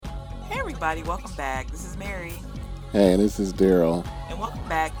everybody. Welcome back. This is Mary, Hey, this is Daryl. and welcome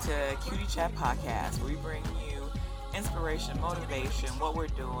back to Cutie Chat Podcast, where we bring you inspiration, motivation, what we're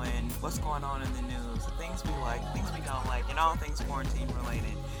doing, what's going on in the news, the things we like, things we don't like, and all things quarantine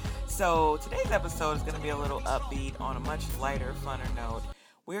related. So, today's episode is going to be a little upbeat on a much lighter, funner note.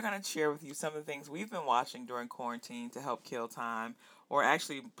 We're going to share with you some of the things we've been watching during quarantine to help kill time, or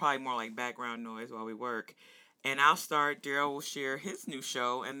actually, probably more like background noise while we work. And I'll start. Daryl will share his new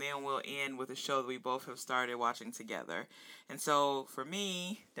show, and then we'll end with a show that we both have started watching together. And so for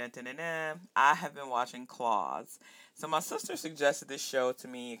me, dun, dun, dun, dun, I have been watching Claws. So my sister suggested this show to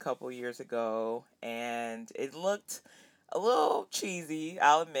me a couple years ago, and it looked a little cheesy,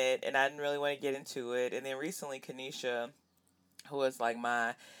 I'll admit, and I didn't really want to get into it. And then recently, Kanisha, who is like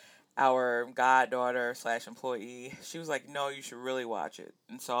our goddaughter slash employee, she was like, "No, you should really watch it."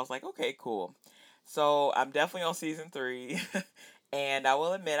 And so I was like, "Okay, cool." So I'm definitely on season three, and I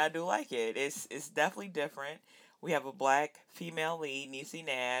will admit I do like it. It's definitely different. We have a black female lead, Niecy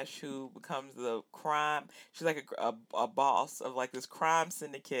Nash, who becomes the crime. She's like a boss of like this crime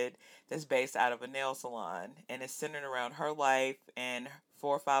syndicate that's based out of a nail salon, and it's centered around her life and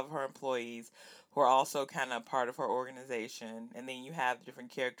four or five of her employees, who are also kind of part of her organization. And then you have different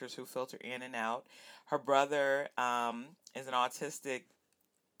characters who filter in and out. Her brother is an autistic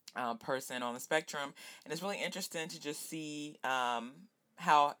person on the spectrum, and it's really interesting to just see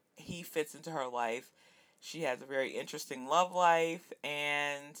how he fits into her life. She has a very interesting love life,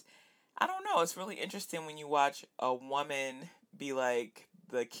 and I don't know, it's really interesting when you watch a woman be like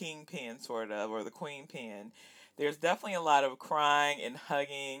the kingpin, sort of, or the queen pin. There's definitely a lot of crying and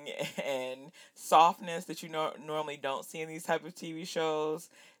hugging and softness that you normally don't see in these type of TV shows,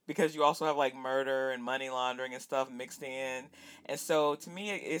 because you also have like murder and money laundering and stuff mixed in. And so to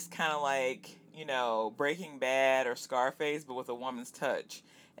me, it's kind of like, Breaking Bad or Scarface, but with a woman's touch.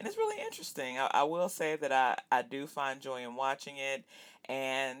 And it's really interesting. I will say that I do find joy in watching it.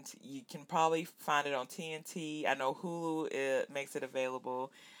 And you can probably find it on TNT. I know Hulu makes it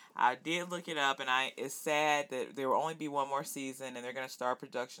available. I did look it up, and it's sad that there will only be one more season, and they're going to start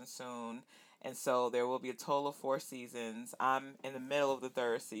production soon. And so there will be a total of four seasons. I'm in the middle of the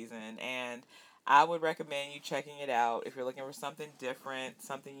third season, and I would recommend you checking it out if you're looking for something different,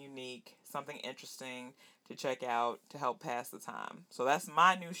 something unique, something interesting to check out to help pass the time. So that's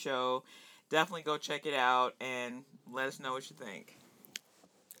my new show. Definitely go check it out and let us know what you think.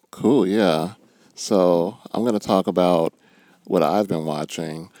 Cool, yeah. So I'm going to talk about what I've been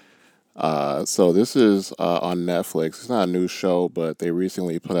watching. So this is on Netflix. It's not a new show, but they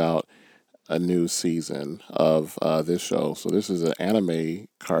recently put out a new season of this show. So this is an anime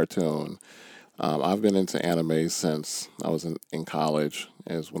cartoon. I've been into anime since I was in college,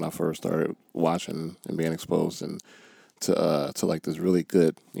 is when I first started watching and being exposed to like this really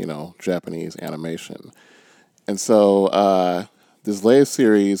good, Japanese animation. And so this latest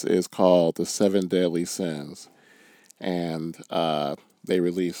series is called The Seven Deadly Sins, and they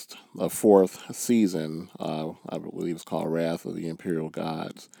released a fourth season. I believe it's called Wrath of the Imperial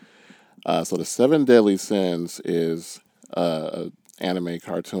Gods. So The Seven Deadly Sins is an anime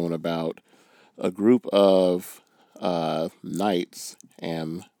cartoon about a group of knights,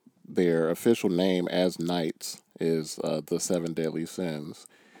 and their official name as knights is the Seven Deadly Sins.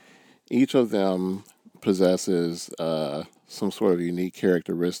 Each of them possesses some sort of unique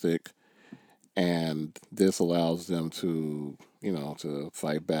characteristic, and this allows them to, to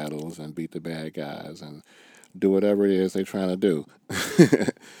fight battles and beat the bad guys and do whatever it is they're trying to do.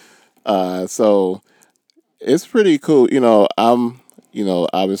 So it's pretty cool.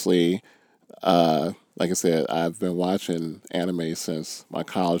 Obviously, like I said, I've been watching anime since my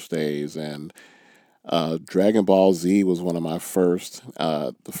college days, and Dragon Ball Z was one of the first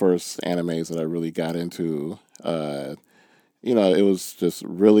animes that I really got into. It was just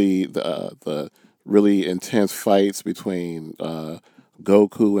really the really intense fights between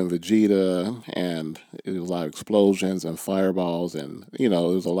Goku and Vegeta, and it was a lot of explosions and fireballs, and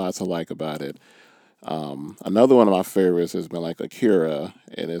there's a lot to like about it. Another one of my favorites has been like Akira,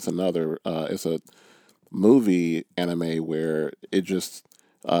 and it's a movie anime where it's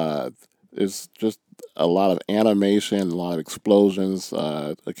just a lot of animation, a lot of explosions.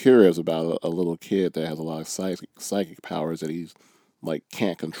 Akira is about a little kid that has a lot of psychic powers that he's like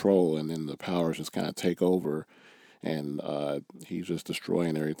can't control, and then the powers just kind of take over, and he's just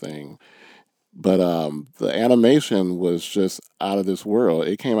destroying everything. But the animation was just out of this world.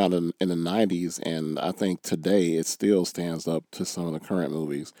 It came out in the 90s, and I think today it still stands up to some of the current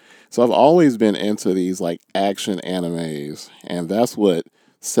movies. So I've always been into these like action animes, and that's what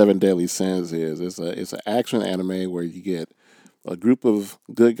Seven Deadly Sins is. It's an action anime where you get a group of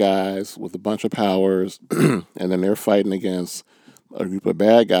good guys with a bunch of powers, and then they're fighting against a group of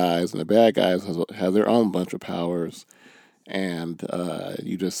bad guys, and the bad guys have their own bunch of powers, and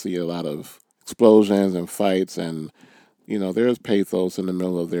you just see a lot of explosions and fights, and there's pathos in the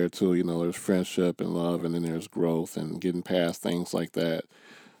middle of there too. There's friendship and love, and then there's growth and getting past things like that.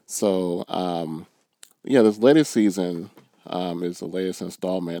 So yeah, this latest season is the latest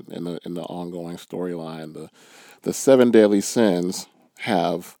installment in the ongoing storyline. The seven deadly sins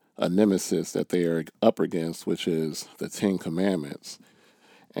have a nemesis that they are up against, which is the Ten Commandments.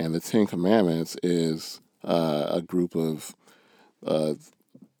 And the Ten Commandments is a group of uh,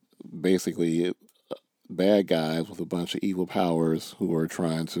 basically bad guys with a bunch of evil powers who are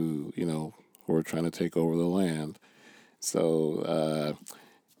trying to take over the land. So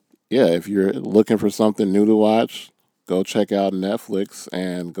yeah, if you're looking for something new to watch, go check out Netflix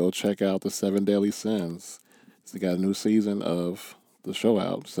and go check out the Seven Deadly Sins. They got a new season of the show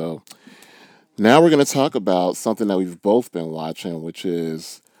out. So now we're going to talk about something that we've both been watching, which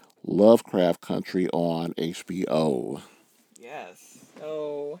is Lovecraft Country on HBO. Yes.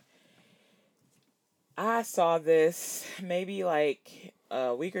 So I saw this maybe like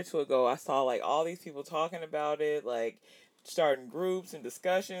a week or two ago. I saw like all these people talking about it, like starting groups and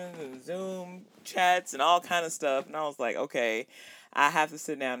discussions and Zoom chats and all kind of stuff. And I was like, okay, I have to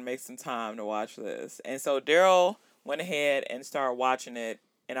sit down and make some time to watch this. And so Daryl went ahead and started watching it,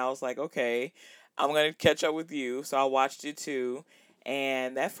 and I was like, okay, I'm gonna catch up with you. So I watched it too.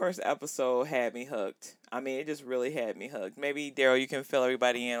 And that first episode had me hooked. I mean, it just really had me hooked. Maybe Daryl, you can fill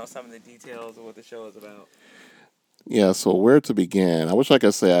everybody in on some of the details of what the show is about. Yeah, so where to begin? I wish I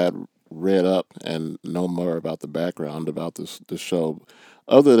could say I had read up and know more about the background about the show.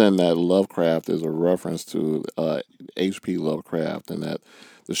 Other than that, Lovecraft is a reference to H.P. Lovecraft, and that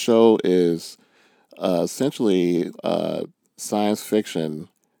the show is essentially science fiction.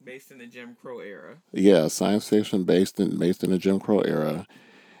 Based in the Jim Crow era. Yeah, science fiction based in the Jim Crow era,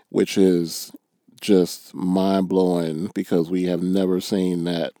 which is just mind blowing because we have never seen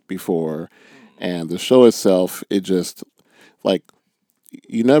that before. Mm-mm. And the show itself, it just like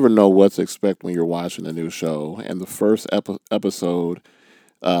you never know what to expect when you're watching a new show. And the first episode,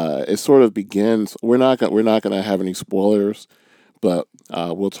 it sort of begins. We're not gonna have any spoilers, but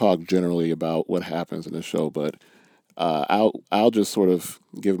we'll talk generally about what happens in the show. But I'll just sort of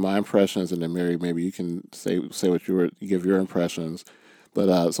give my impressions, and then Mary, maybe you can say what you give your impressions.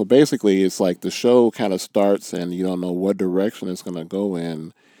 But so basically, it's like the show kind of starts, and you don't know what direction it's going to go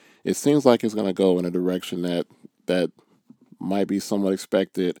in. It seems like it's going to go in a direction that might be somewhat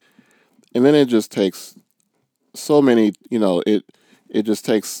expected, and then it just takes so many. It just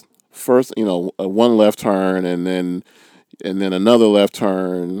takes first, one left turn, and then another left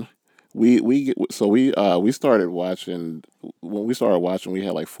turn. We started watching. When we started watching, we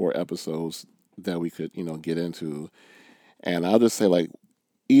had like 4 episodes that we could get into, and I'll just say like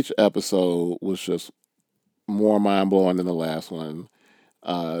each episode was just more mind blowing than the last one.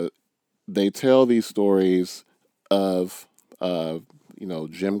 Uh, they tell these stories of uh,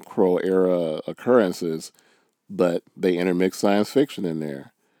 Jim Crow era occurrences, but they intermix science fiction in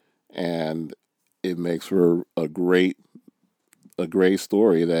there, and it makes for a great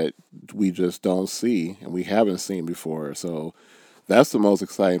story that we just don't see and we haven't seen before. So that's the most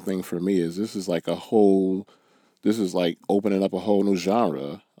exciting thing for me is this is like opening up a whole new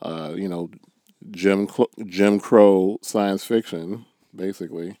genre. Jim Crow science fiction,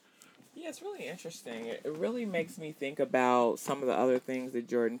 basically. Yeah, it's really interesting. It really makes me think about some of the other things that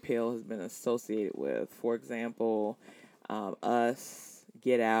Jordan Peele has been associated with. For example, Us,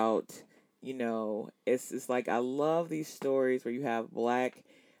 Get Out. It's like I love these stories where you have black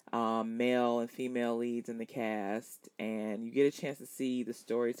male and female leads in the cast, and you get a chance to see the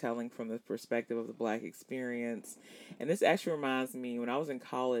storytelling from the perspective of the black experience. And this actually reminds me when I was in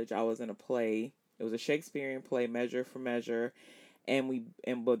college, I was in a play. It was a Shakespearean play, Measure for Measure,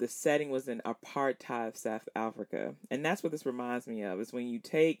 but the setting was in apartheid South Africa, and that's what this reminds me of. Is when you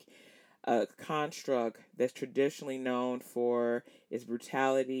take a construct that's traditionally known for its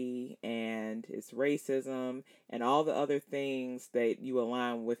brutality and its racism and all the other things that you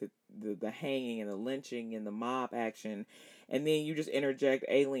align with it, the hanging and the lynching and the mob action, and then you just interject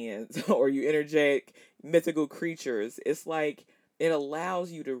aliens or you interject mythical creatures. It's like it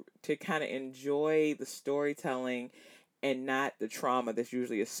allows you to kind of enjoy the storytelling and not the trauma that's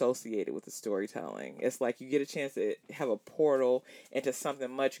usually associated with the storytelling. It's like you get a chance to have a portal into something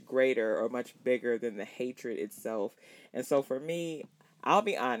much greater or much bigger than the hatred itself. And so for me, I'll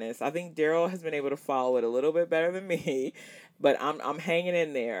be honest, I think Daryl has been able to follow it a little bit better than me. But I'm hanging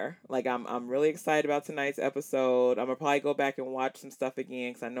in there. Like I'm really excited about tonight's episode. I'm gonna probably go back and watch some stuff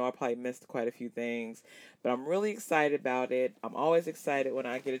again because I know I probably missed quite a few things. But I'm really excited about it. I'm always excited when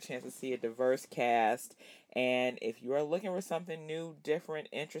I get a chance to see a diverse cast. And if you are looking for something new, different,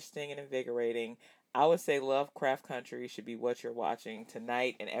 interesting, and invigorating, I would say Lovecraft Country should be what you're watching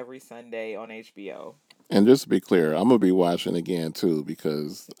tonight and every Sunday on HBO. And just to be clear, I'm gonna be watching again too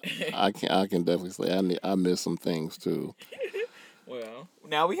because I can definitely say I miss some things too. Well,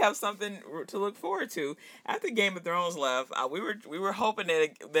 now we have something to look forward to. After Game of Thrones left, we were hoping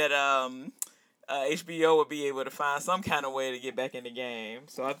that HBO would be able to find some kind of way to get back in the game.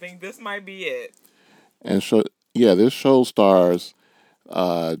 So I think this might be it. And this show stars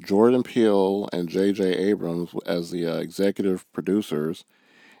Jordan Peele and J.J. Abrams as the executive producers,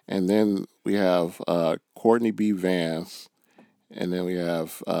 and then we have Courtney B. Vance, and then we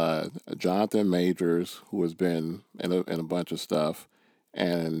have Jonathan Majors, who has been in a bunch of stuff,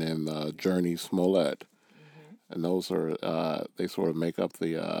 and then Journey Smollett, and those are they sort of make up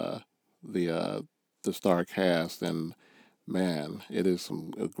the star cast. And man, it is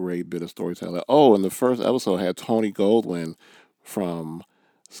a great bit of storytelling. Oh, and the first episode had Tony Goldwyn from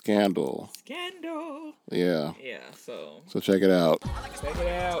Scandal. Scandal. Yeah. Yeah, so check it out. Check it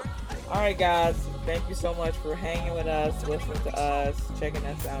out. All right, guys. Thank you so much for hanging with us, listening to us, checking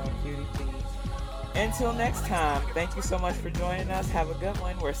us out on QDP. Until next time, thank you so much for joining us. Have a good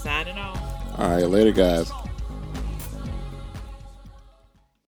one. We're signing off. All right, later, guys.